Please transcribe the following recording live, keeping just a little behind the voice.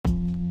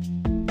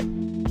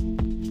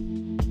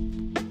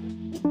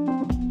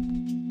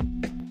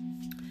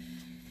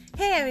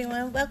Hey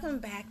everyone, welcome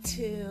back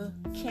to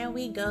Can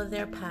We Go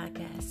There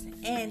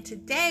podcast. And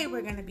today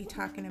we're going to be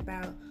talking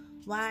about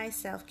why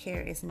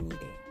self-care is needed.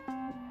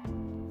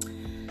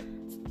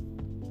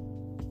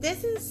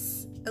 This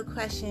is a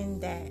question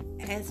that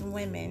as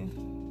women,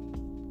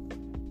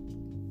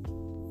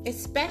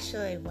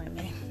 especially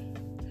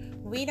women,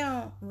 we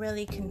don't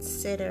really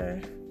consider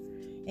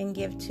and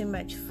give too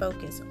much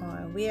focus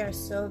on. We are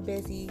so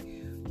busy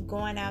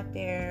going out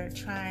there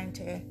trying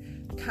to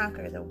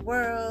conquer the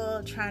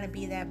world, trying to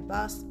be that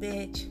boss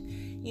bitch,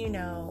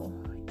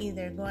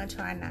 either going to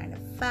our 9 to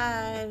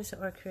 5s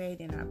or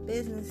creating our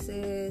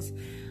businesses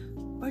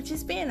or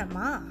just being a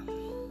mom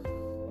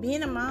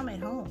at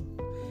home.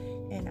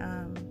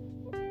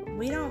 And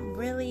we don't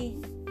really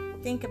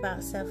think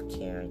about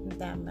self-care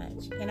that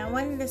much. And I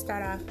wanted to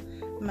start off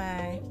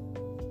my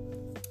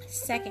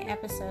second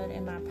episode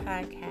in my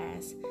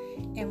podcast,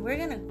 and we're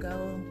going to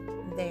go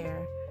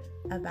there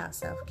about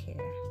self-care.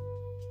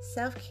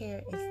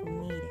 Self-care is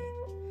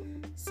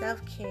needed.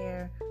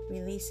 Self-care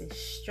releases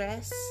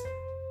stress.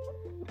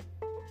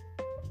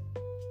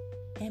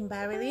 And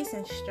by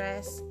releasing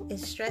stress,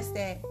 it's stress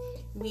that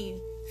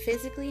we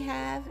physically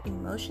have,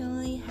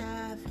 emotionally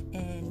have,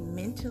 and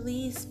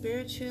mentally,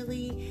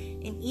 spiritually,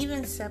 and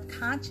even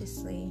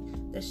subconsciously,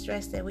 the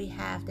stress that we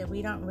have that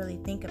we don't really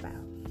think about.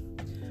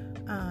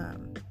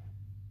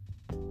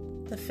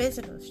 The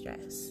physical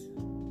stress.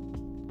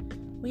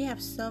 We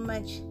have so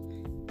much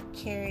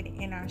carried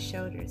in our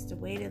shoulders. The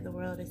weight of the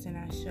world is in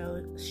our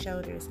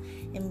shoulders.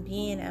 And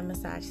being a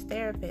massage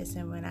therapist,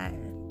 and when I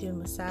do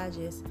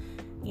massages,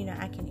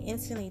 I can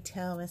instantly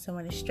tell when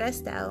someone is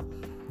stressed out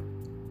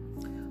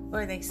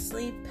or they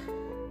sleep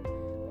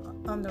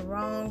on the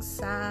wrong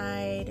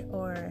side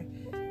or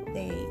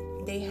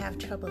they have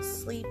trouble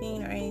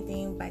sleeping or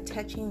anything by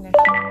touching their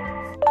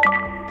shoulders.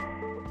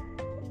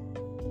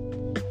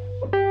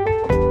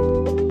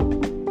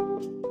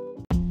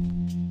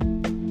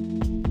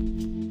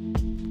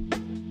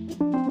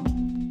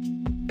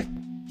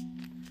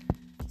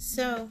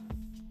 So,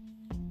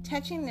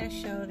 touching their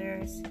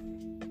shoulders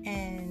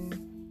and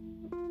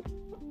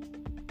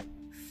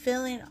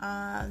feeling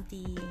all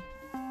the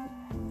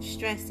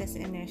stress that's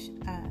in their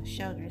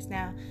shoulders.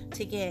 Now,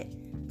 to get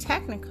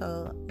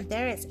technical,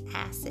 there is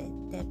acid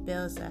that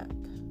builds up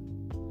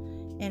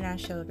in our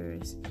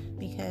shoulders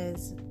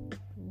because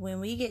when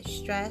we get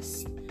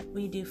stressed,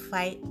 we do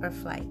fight or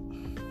flight.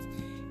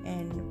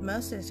 And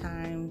most of the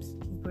times,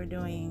 we're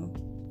doing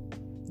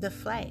the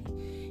flight.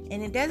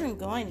 And it doesn't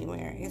go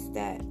anywhere. It's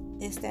that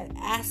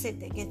acid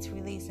that gets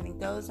released and it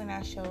goes in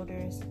our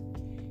shoulders.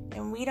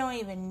 And we don't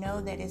even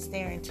know that it's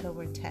there until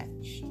we're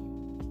touched.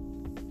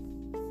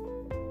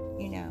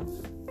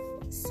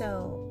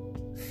 So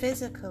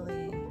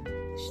physically,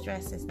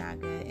 stress is not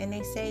good. And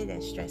they say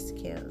that stress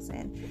kills.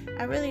 And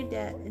I really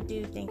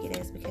do think it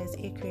is because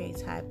it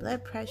creates high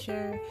blood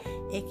pressure.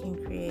 It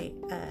can create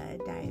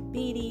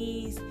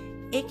diabetes.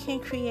 It can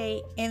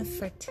create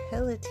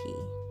infertility.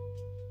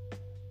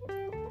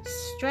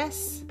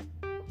 Stress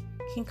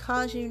can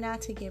cause you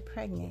not to get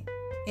pregnant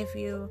if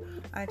you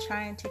are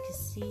trying to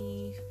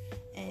conceive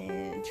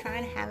and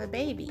trying to have a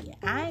baby.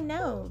 I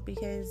know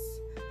because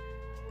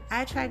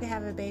I tried to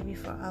have a baby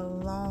for a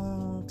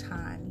long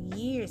time,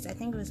 years. I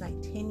think it was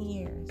like 10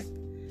 years.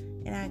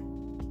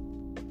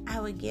 And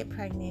I would get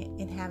pregnant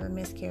and have a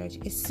miscarriage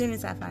as soon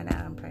as I find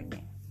out I'm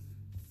pregnant.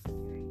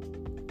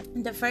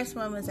 The first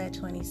one was at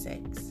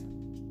 26.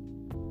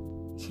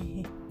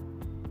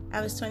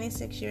 I was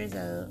 26 years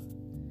old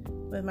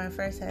with my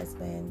first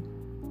husband,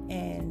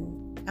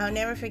 and I'll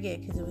never forget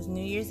because it was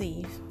New Year's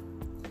Eve,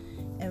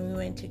 and we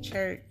went to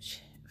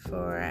church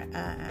for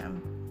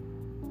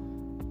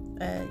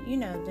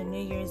the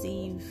New Year's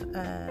Eve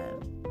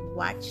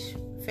watch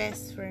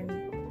fest for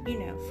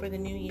the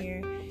new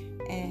year.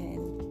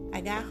 And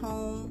I got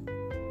home,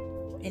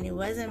 and it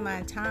wasn't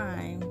my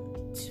time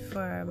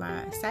for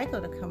my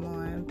cycle to come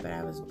on, but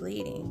I was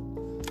bleeding,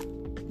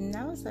 and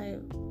I was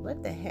like,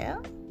 what the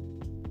hell?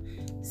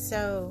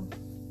 So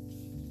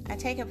I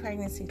take a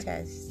pregnancy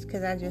test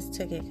because I just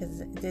took it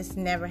because this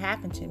never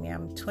happened to me.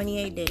 I'm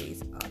 28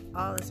 days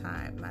all the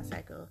time. My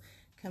cycle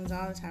comes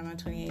all the time on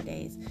 28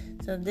 days.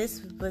 So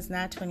this was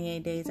not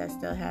 28 days. I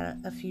still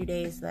had a few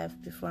days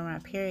left before my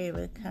period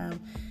would come.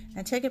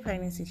 I took a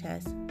pregnancy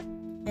test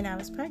and I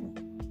was pregnant.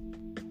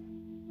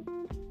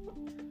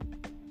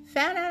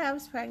 Found out I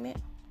was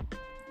pregnant.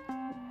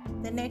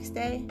 The next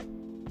day,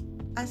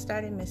 I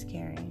started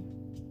miscarrying.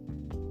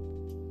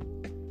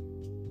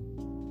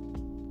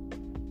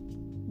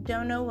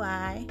 Don't know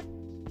why,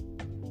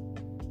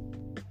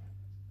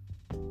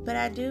 but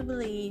I do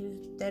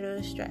believe that it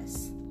was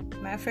stress.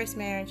 My first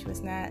marriage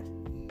was not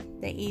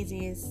the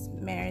easiest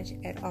marriage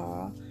at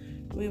all.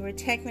 We were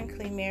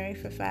technically married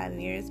for 5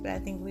 years, but I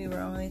think we were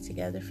only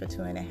together for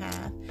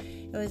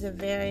 2.5. It was a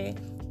very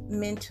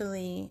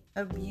mentally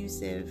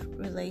abusive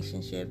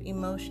relationship.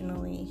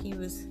 Emotionally, he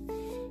was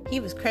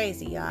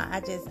crazy, y'all.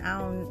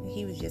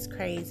 He was just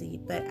crazy,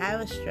 but I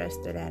was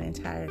stressed through that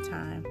entire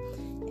time.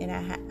 And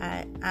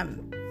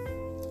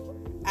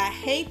I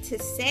hate to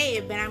say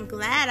it, but I'm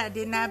glad I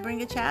did not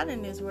bring a child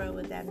in this world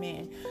with that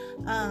man.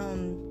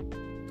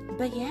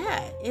 But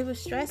yeah, it was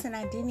stress and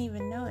I didn't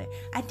even know it.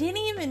 I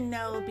didn't even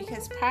know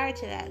because prior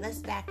to that, let's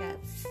back up.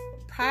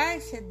 Prior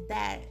to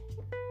that,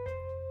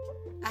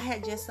 I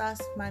had just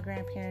lost my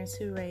grandparents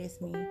who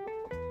raised me.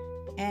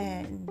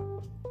 And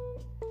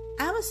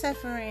I was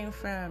suffering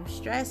from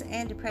stress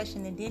and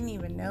depression and didn't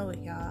even know it,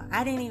 y'all.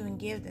 I didn't even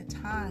give the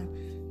time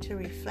to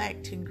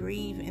reflect, to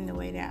grieve in the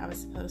way that I was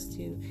supposed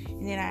to.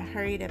 And then I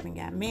hurried up and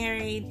got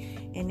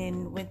married and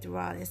then went through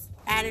all this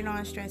added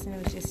on stress, and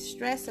it was just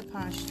stress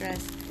upon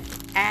stress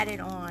added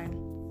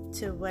on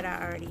to what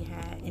I already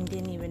had and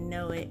didn't even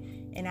know it.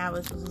 And I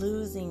was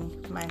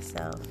losing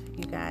myself,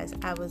 you guys.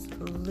 I was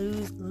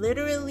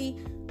literally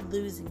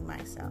losing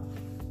myself.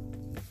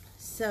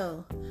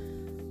 So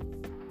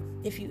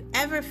if you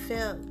ever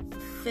feel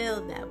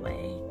that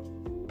way,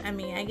 I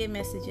mean, I get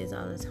messages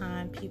all the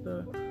time.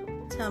 People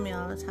tell me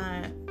all the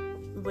time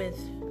with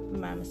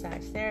my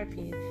massage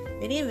therapy,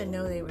 they didn't even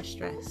know they were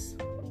stressed.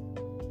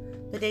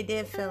 But they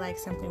did feel like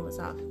something was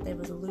off. They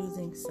was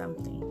losing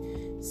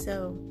something.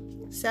 So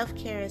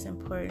self-care is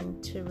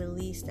important to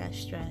release that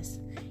stress.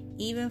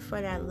 Even for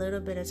that little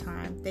bit of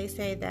time. They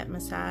say that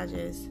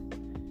massages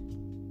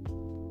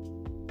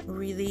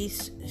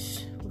release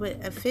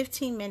with a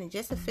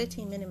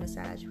 15-minute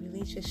massage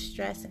releases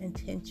stress and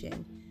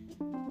tension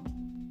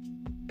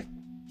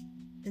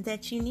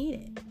that you need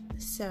it.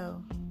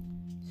 So,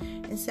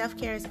 and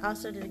self-care is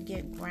also to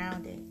get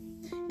grounded.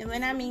 And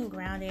when I mean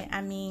grounded,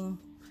 I mean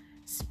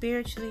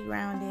spiritually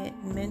grounded,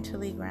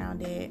 mentally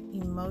grounded,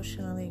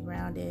 emotionally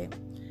grounded.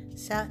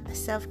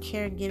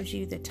 Self-care gives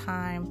you the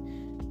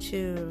time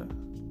to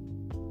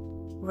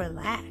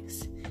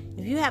relax.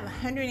 If you have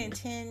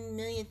 110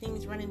 million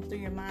things running through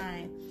your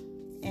mind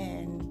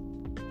and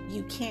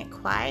you can't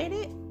quiet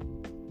it,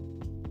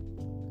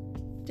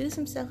 do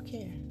some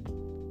self-care.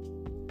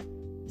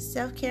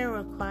 Self-care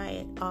will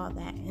quiet all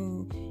that,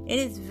 and it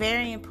is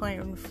very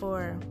important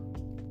for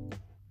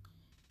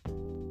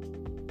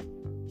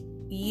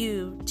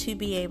you to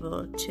be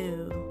able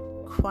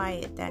to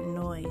quiet that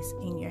noise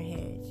in your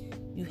head.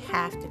 You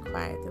have to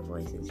quiet the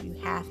voices. You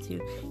have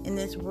to. In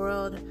this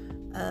world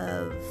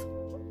of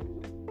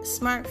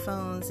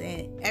smartphones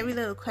and every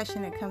little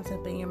question that comes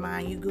up in your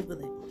mind, you Google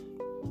it.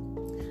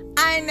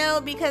 I know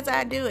because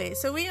I do it.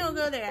 So we don't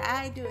go there.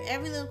 I do it.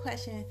 Every little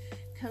question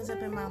comes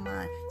up in my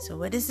mind. So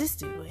what does this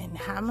do? And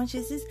how much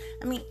is this?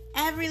 I mean,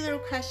 every little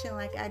question,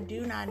 like I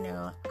do not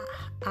know,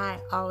 I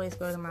always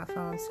go to my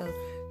phone. So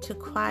to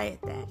quiet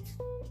that,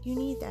 you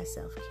need that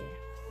self-care.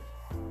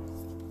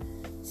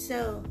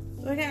 So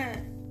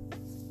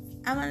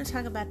I'm going to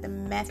talk about the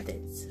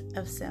methods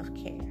of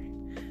self-care.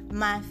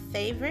 My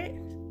favorite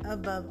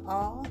above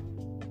all,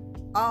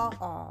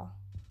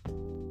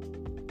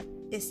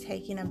 is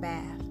taking a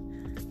bath.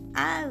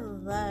 I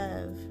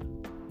love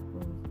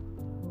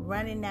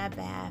running that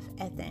bath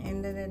at the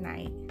end of the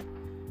night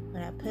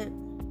when I put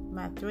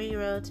my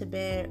 3-year-old to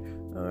bed,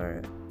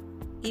 or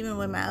even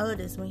with my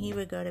oldest, when he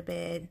would go to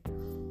bed,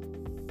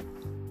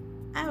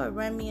 I would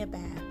run me a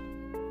bath.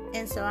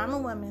 And so I'm a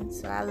woman,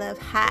 so I love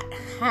hot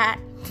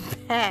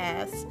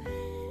baths.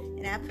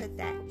 And I put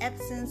that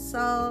Epsom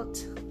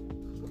salt.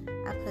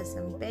 I put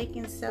some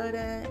baking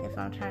soda if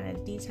I'm trying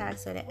to detox,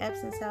 so the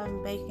Epsom salt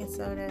and baking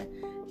soda,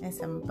 and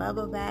some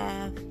bubble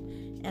bath.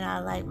 And I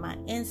light my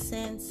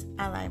incense,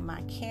 I light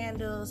my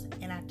candles,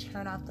 and I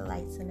turn off the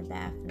lights in the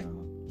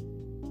bathroom.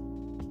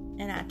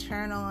 And I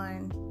turn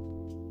on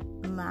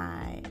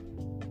my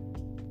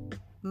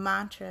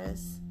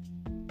mantras,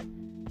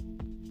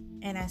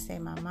 and I say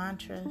my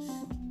mantras.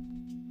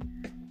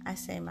 I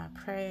say my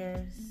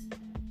prayers.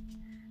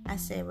 I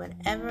say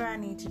whatever I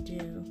need to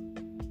do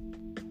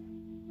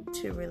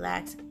to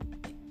relax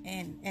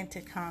and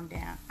to calm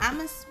down. I'm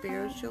a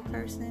spiritual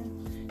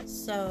person,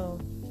 so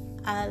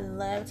I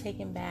love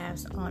taking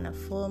baths on a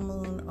full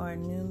moon or a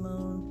new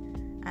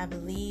moon. I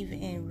believe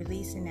in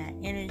releasing that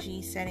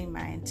energy, setting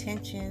my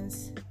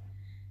intentions,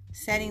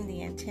 setting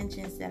the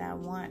intentions that I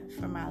want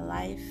for my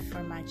life,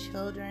 for my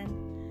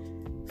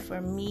children,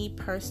 for me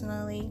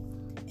personally,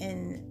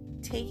 and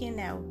taking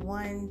that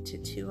 1 to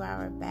 2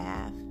 hour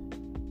bath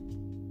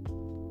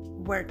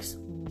works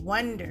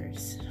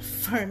wonders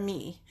for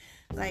me.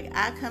 Like,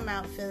 I come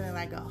out feeling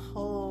like a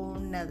whole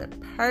nother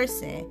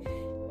person.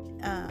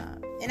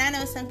 And I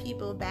know some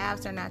people,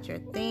 baths are not your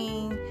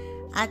thing.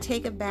 I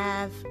take a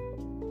bath,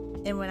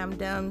 and when I'm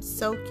done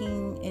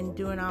soaking and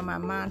doing all my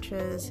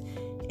mantras,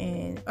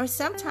 or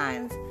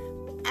sometimes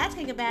I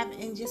take a bath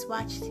and just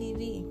watch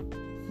TV.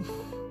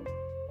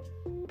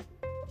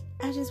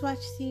 I just watch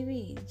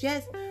TV.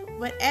 Just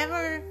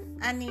whatever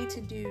I need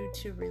to do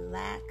to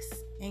relax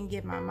and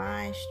get my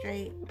mind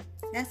straight,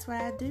 that's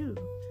what I do.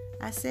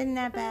 I sit in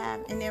that bath,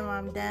 and then when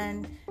I'm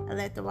done, I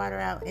let the water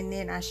out, and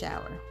then I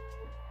shower.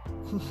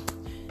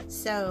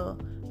 So,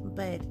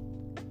 but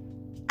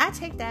I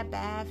take that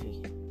bath,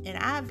 and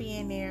I'll be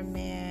in there,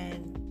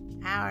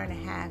 man, hour and a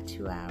half,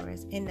 2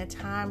 hours, and the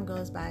time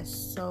goes by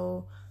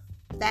so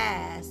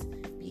fast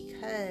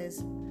because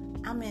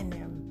I'm in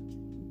there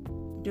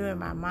doing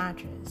my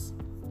mantras,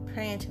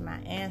 praying to my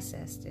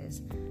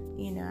ancestors.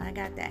 I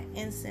got that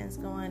incense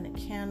going, the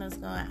candles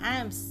going. I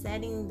am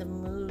setting the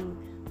mood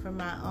for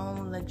my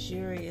own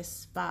luxurious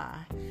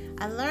spa.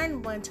 I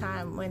learned one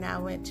time when I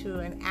went to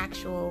an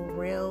actual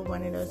real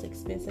one of those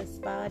expensive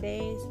spa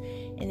days,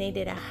 and they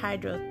did a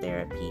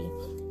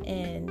hydrotherapy,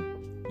 and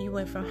you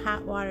went from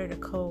hot water to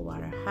cold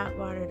water, hot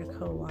water to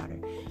cold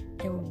water.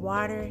 And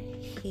water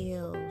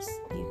heals,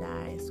 you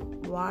guys.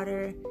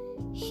 Water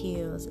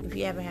heals. If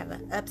you ever have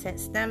an upset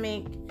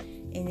stomach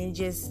and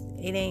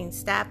it ain't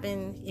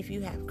stopping, if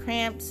you have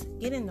cramps,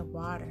 get in the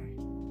water.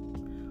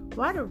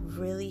 Water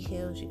really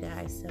heals, you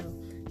guys. So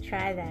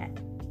try that.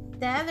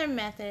 The other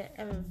method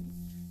of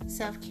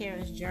self-care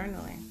is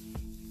journaling.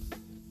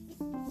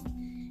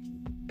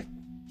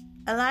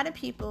 A lot of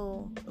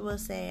people will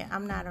say,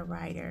 I'm not a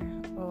writer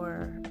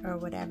or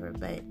whatever,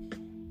 but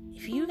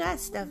if you got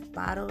stuff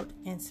bottled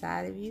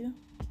inside of you,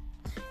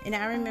 and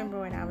I remember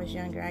when I was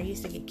younger, I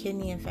used to get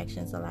kidney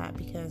infections a lot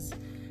because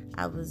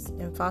I was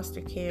in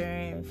foster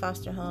care and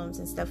foster homes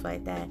and stuff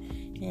like that.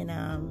 And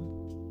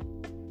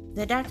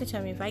the doctor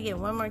told me, if I get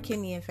one more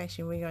kidney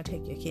infection, we're going to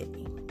take your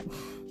kidney.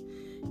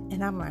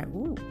 And I'm like,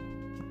 ooh,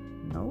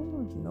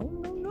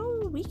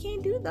 no, we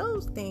can't do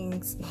those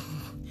things.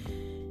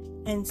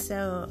 And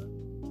so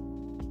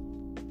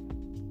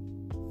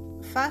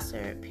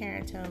foster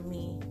parent told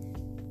me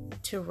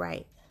to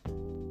write.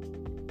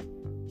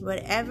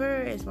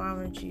 Whatever is wrong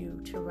with you,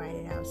 to write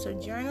it out. So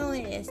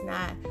journaling is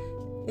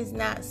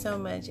not so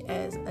much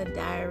as a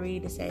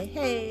diary to say,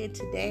 hey,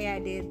 today I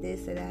did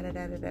this, da.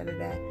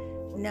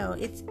 No,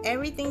 it's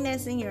everything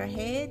that's in your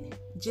head,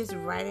 just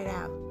write it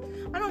out.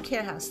 I don't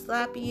care how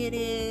sloppy it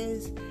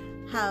is,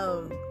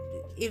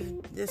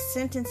 if the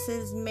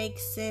sentences make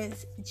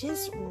sense,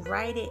 just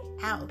write it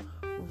out.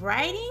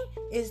 Writing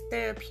is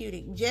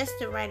therapeutic. Just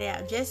to write it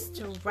out, just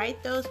to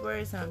write those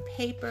words on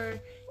paper,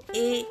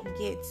 it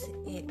gets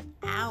it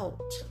out.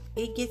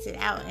 It gets it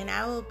out. And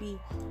I will be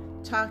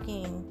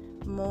talking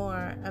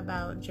more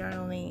about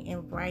journaling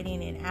and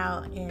writing it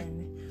out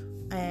and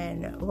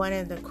one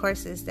of the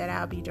courses that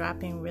I'll be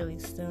dropping really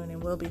soon,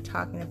 and we'll be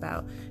talking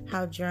about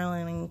how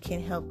journaling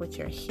can help with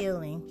your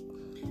healing.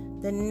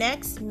 The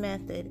next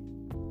method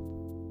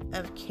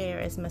of care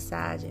is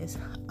massages.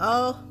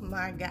 Oh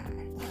my God.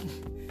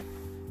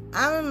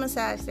 I'm a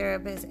massage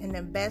therapist, and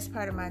the best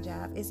part of my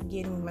job is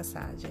getting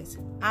massages.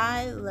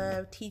 I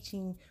love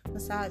teaching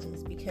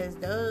massages because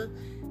those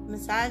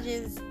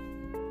massages,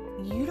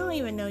 you don't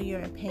even know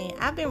you're in pain.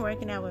 I've been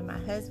working out with my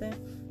husband,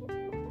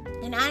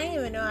 and I didn't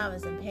even know I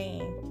was in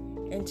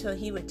pain until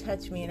he would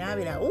touch me, and I'd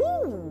be like,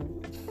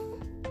 ooh.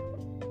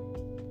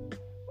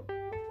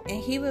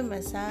 And he would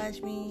massage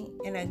me,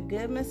 and a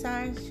good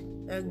massage.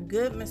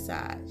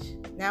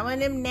 Not one of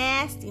them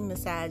nasty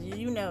massages.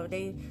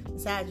 They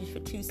massage you for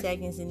 2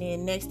 seconds, and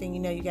then next thing you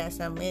know, you got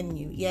something in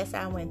you. Yes,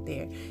 I went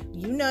there.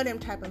 Them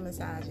type of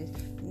massages.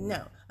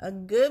 No, a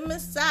good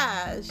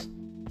massage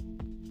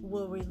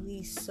will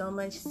release so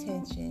much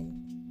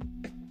tension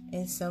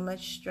and so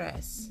much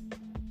stress.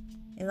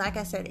 And like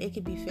I said, it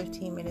could be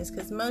 15 minutes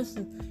because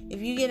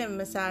if you get a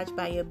massage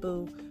by your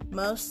boo,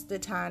 most of the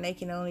time they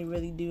can only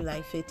really do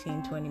like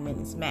 15, 20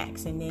 minutes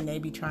max, and then they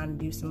be trying to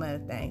do some other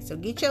things. So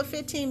get your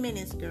 15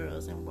 minutes,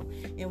 girls, and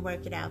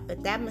work it out.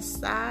 But that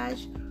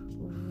massage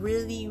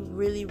really,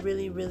 really,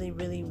 really, really,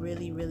 really,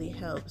 really, really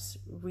helps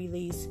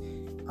release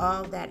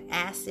all that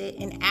acid.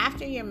 And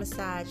after your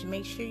massage,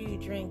 make sure you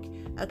drink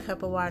a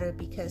cup of water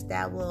because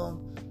that will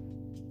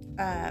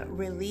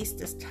release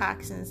the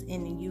toxins,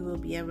 and you will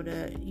be able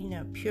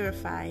to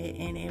purify it,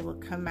 and it will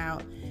come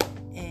out,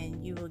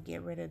 and you will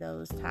get rid of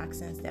those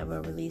toxins that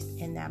were released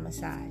in that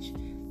massage.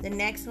 The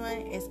next one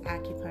is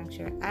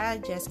acupuncture. I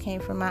just came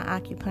from my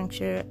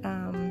acupuncture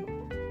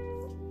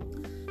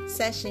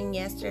session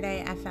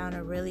yesterday. I found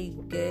a really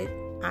good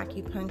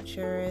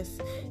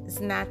acupuncturist. It's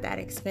not that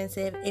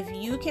expensive. If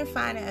you can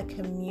find a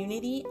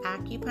community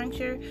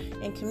acupuncture,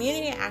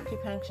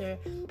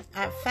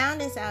 I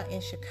found this out in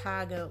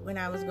Chicago when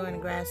I was going to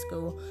grad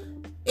school.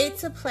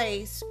 It's a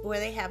place where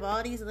they have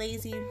all these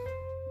lazy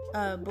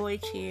boy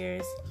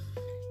chairs,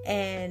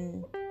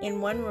 and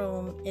in one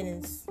room,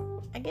 and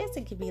I guess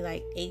it could be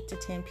like 8 to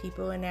 10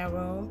 people in that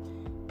room,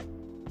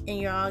 and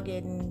you're all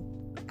getting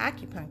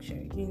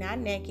acupuncture. You're not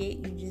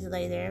naked, you just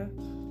lay there.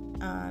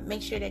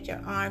 Make sure that your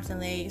arms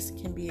and legs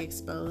can be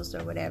exposed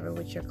or whatever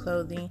with your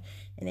clothing,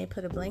 and they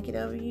put a blanket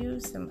over you,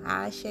 some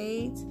eye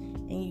shades,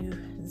 and you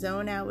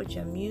zone out with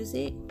your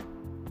music,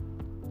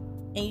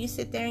 and you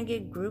sit there and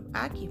get group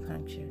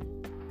acupuncture.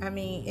 I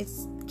mean,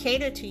 it's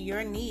catered to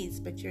your needs,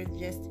 but you're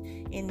just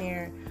in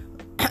there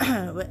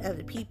with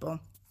other people.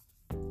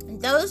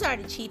 And those are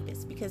the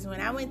cheapest, because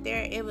when I went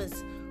there, it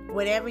was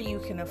whatever you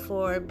can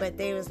afford, but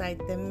they was like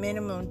the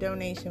minimum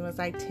donation was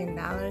like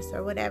 $10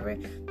 or whatever.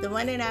 The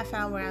one that I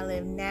found where I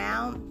live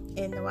now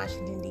in the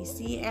Washington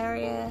DC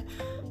area,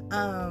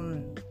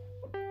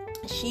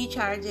 she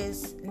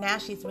charges, now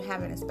she's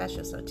having a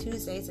special, so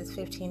Tuesdays it's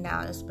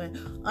 $15, but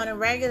on a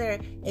regular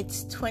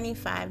it's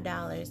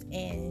 $25,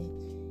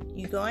 and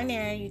You go in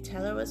there, you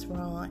tell her what's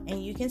wrong,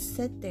 and you can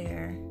sit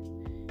there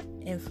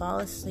and fall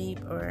asleep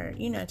or,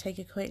 take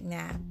a quick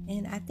nap.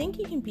 And I think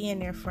you can be in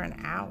there for an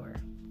hour.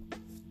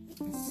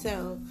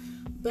 So,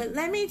 but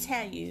let me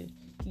tell you,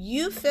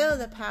 you feel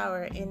the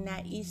power in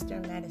that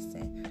Eastern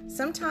medicine.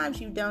 Sometimes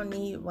you don't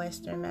need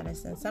Western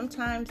medicine.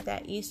 Sometimes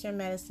that Eastern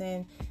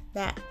medicine,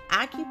 that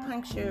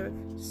acupuncture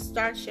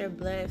starts your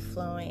blood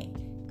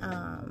flowing.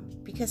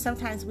 Because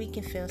sometimes we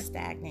can feel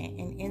stagnant,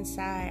 and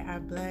inside our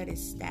blood is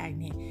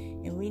stagnant,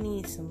 and we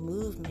need some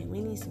movement.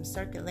 We need some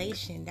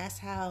circulation. That's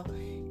how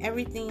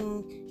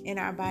everything in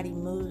our body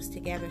moves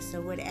together. So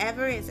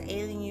whatever is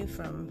ailing you,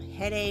 from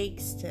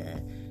headaches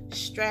to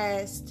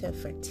stress to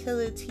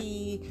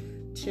fertility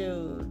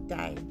to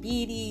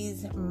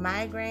diabetes,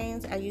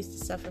 migraines. I used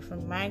to suffer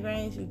from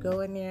migraines. You go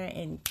in there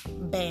and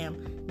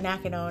bam,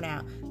 knock it on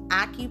out.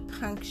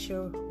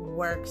 Acupuncture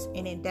works,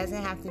 and it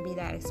doesn't have to be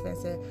that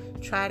expensive.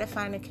 Try to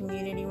find the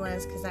community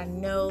ones, because I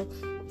know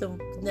the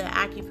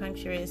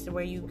acupuncture is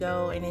where you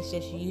go and it's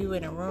just you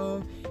in a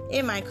room.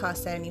 It might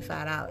cost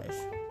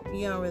 $75.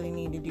 You don't really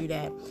need to do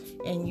that,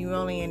 and you're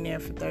only in there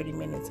for 30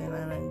 minutes,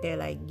 and they're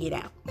like, get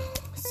out.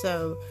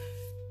 So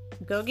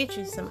go get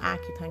you some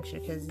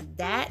acupuncture, because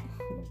that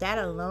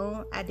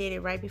alone, I did it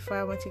right before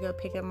I went to go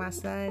pick up my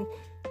son.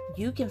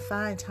 You can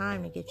find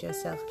time to get your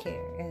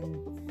self-care,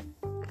 and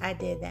I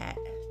did that.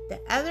 The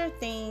other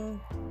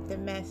thing, the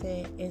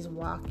method, is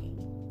walking.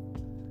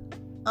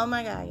 Oh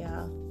my God,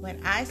 y'all.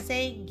 When I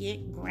say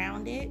get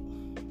grounded,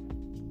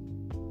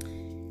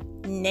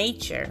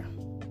 nature.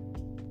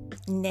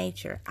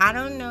 I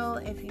don't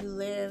know if you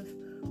live,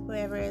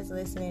 whoever is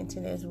listening to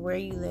this, where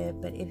you live,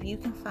 but if you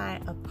can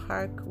find a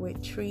park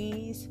with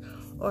trees,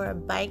 or a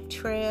bike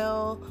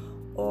trail,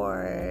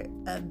 or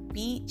a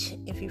beach,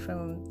 if you're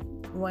from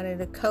one of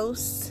the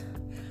coasts,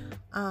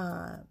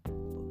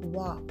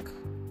 walk.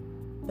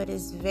 But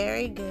it's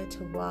very good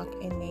to walk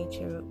in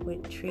nature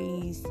with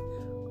trees,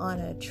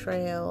 on a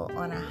trail,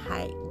 on a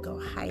hike, go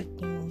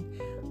hiking.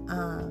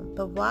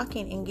 But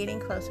walking and getting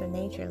closer to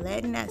nature,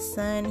 letting that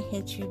sun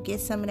hit you, get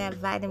some of that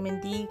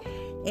vitamin D.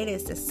 It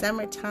is the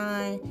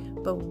summertime,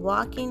 but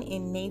walking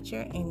in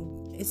nature,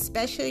 and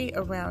especially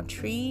around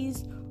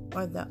trees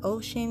or the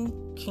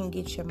ocean, can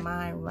get your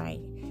mind right.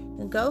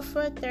 And go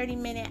for a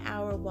 30-minute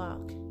hour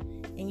walk,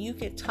 and you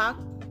could talk.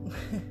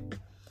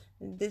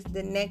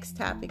 The next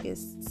topic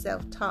is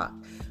self-talk,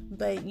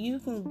 but you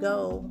can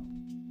go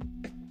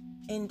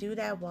and do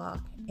that walk,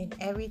 and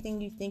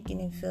everything you're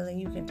thinking and feeling,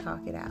 you can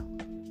talk it out.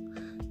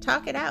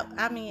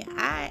 I mean,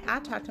 I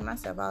talk to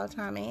myself all the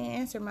time and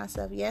answer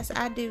myself. Yes,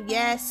 I do.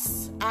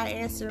 Yes, I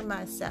answer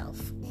myself.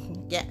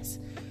 Yes.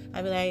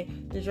 I be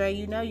like, Desiree,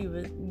 you know you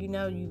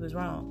was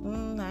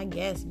wrong. I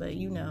guess, but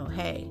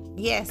hey.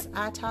 Yes,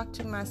 I talk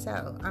to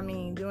myself. I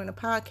mean, doing a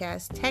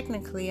podcast,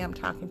 technically I'm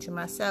talking to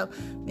myself,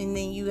 and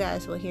then you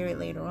guys will hear it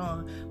later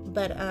on.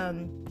 But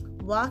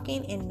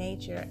walking in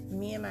nature,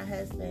 me and my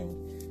husband,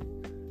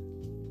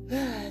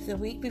 the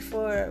week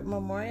before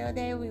Memorial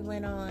Day, we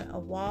went on a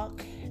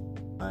walk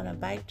on a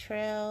bike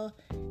trail,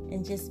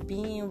 and just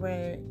being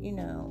where,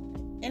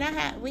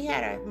 and we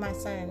had my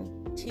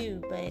son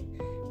too, but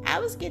I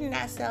was getting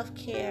that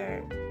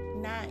self-care,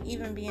 not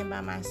even being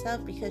by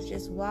myself, because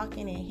just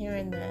walking and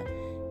hearing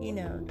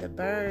the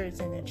birds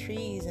and the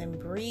trees and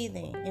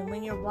breathing. And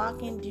when you're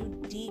walking, do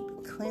deep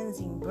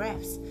cleansing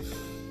breaths.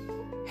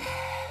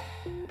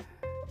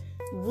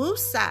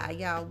 Woosah,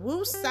 y'all,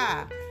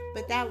 woosah.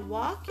 But that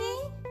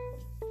walking,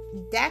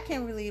 that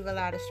can relieve a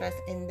lot of stress,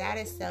 and that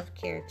is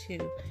self-care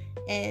too.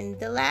 And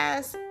the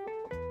last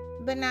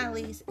but not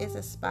least is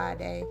a spa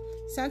day.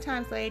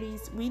 Sometimes,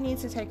 ladies, we need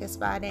to take a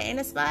spa day. And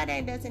a spa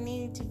day doesn't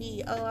need to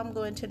be, I'm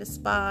going to the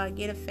spa,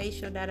 get a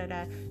facial,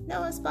 da-da-da.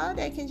 No, a spa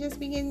day can just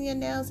be getting your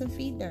nails and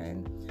feet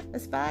done. A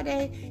spa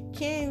day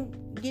can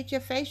get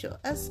your facial.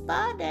 A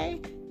spa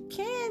day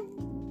can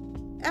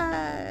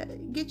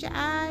get your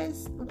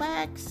eyes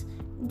waxed,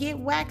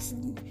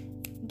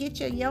 get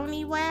your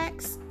yoni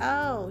wax.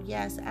 Oh,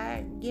 yes,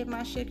 I get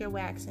my sugar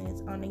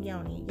waxings on the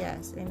yoni,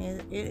 yes. And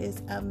it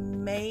is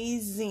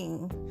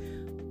amazing.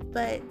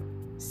 But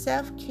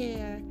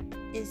self-care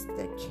is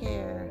the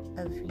care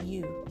of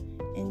you.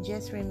 And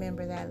just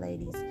remember that,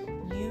 ladies,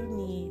 you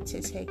need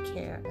to take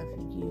care of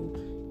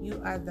you.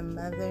 You are the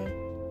mother.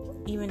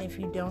 Even if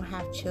you don't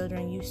have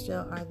children, you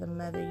still are the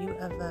mother.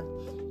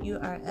 You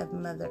are of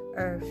Mother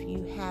Earth.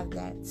 You have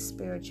that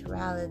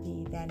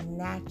spirituality, that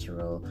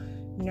natural,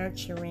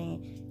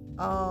 nurturing,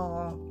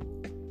 all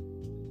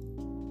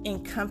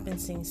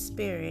encompassing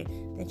spirit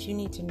that you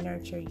need to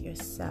nurture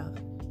yourself.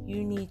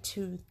 You need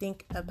to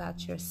think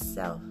about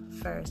yourself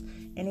first.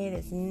 And it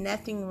is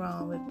nothing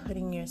wrong with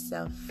putting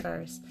yourself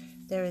first.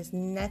 There is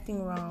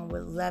nothing wrong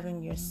with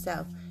loving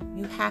yourself.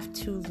 You have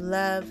to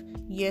love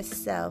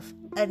yourself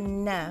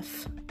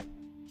enough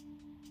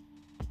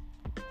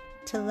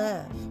to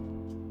love.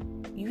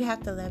 You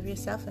have to love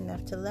yourself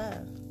enough to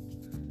love.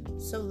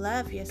 So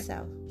love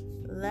yourself.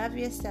 Love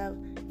yourself.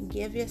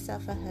 Give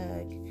yourself a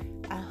hug.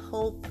 I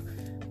hope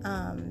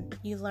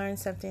you learned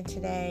something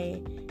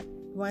today.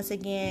 Once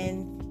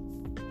again,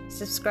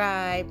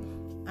 subscribe,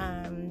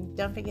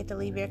 Don't forget to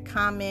leave your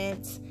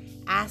comments.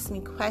 Ask me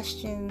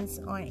questions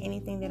on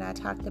anything that I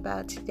talked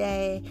about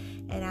today,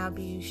 and I'll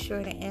be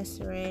sure to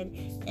answer it.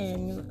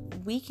 And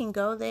we can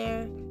go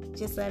there.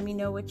 Just let me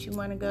know what you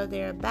want to go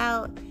there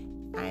about.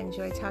 I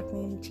enjoy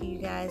talking to you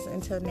guys.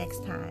 Until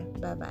next time.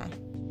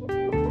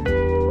 Bye-bye.